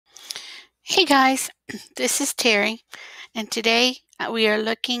Hey guys, this is Terry, and today we are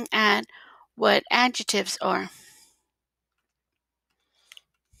looking at what adjectives are.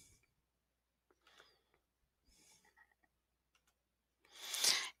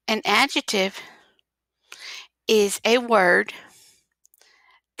 An adjective is a word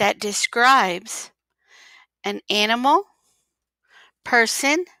that describes an animal,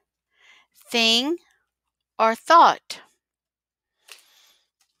 person, thing, or thought.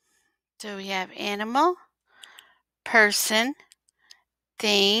 So we have animal, person,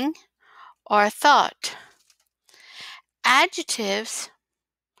 thing, or thought. Adjectives,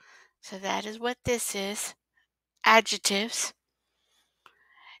 so that is what this is. Adjectives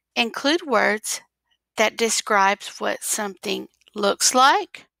include words that describes what something looks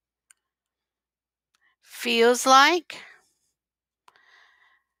like, feels like,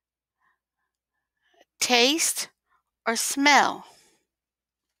 taste, or smell.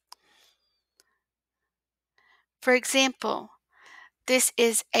 For example, this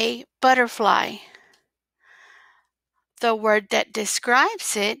is a butterfly. The word that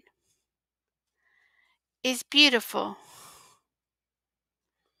describes it is beautiful.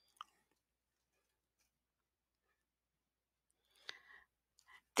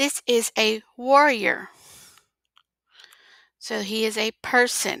 This is a warrior. So he is a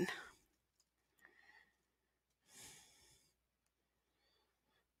person.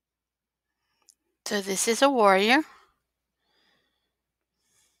 So this is a warrior.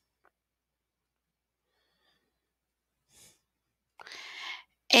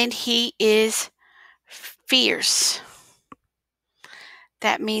 And he is fierce.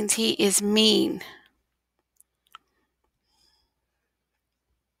 That means he is mean.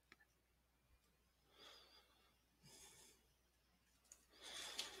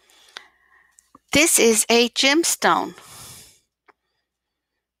 This is a gemstone.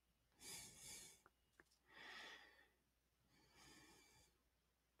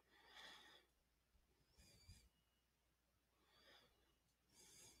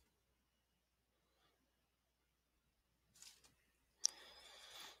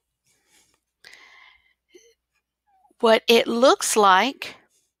 What it looks like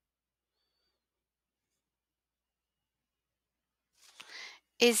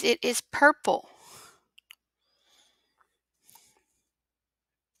is it is purple.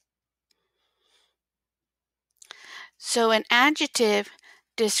 So an adjective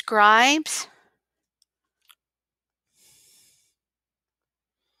describes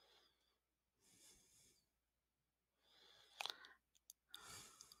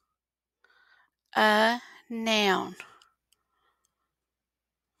a noun.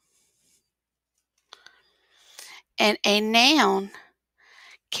 And a noun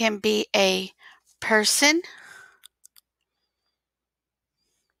can be a person,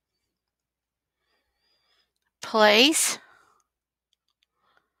 place,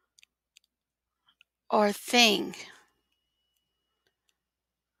 or thing.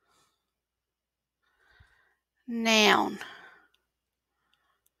 Noun.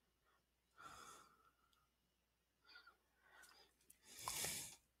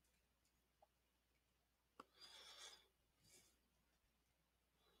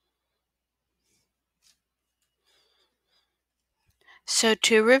 So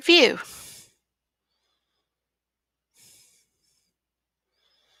to review,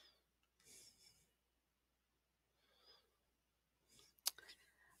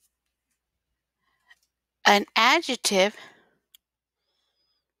 an adjective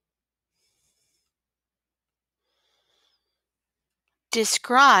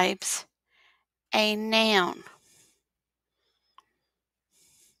describes a noun.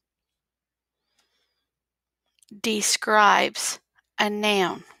 Describes a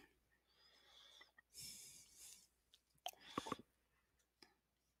noun.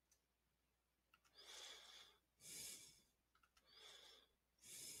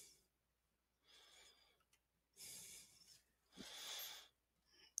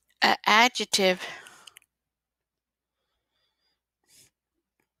 An adjective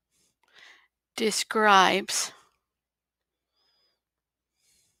describes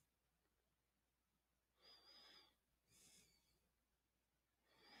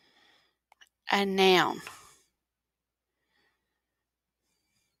a noun.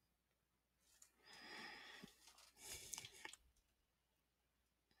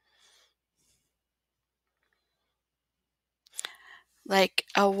 Like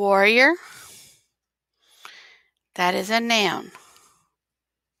a warrior, that is a noun.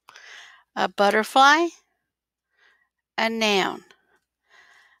 A butterfly, a noun.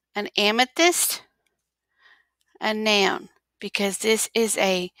 An amethyst, a noun, because this is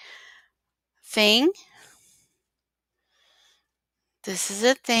a thing. This is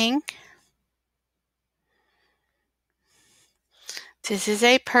a thing. This is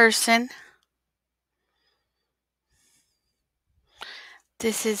a person.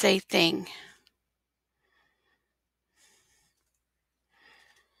 This is a thing.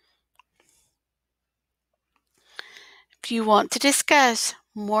 If you want to discuss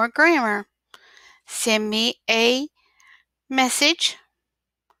more grammar, send me a message,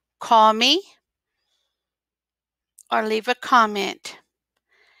 call me, or leave a comment.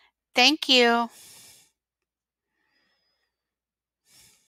 Thank you.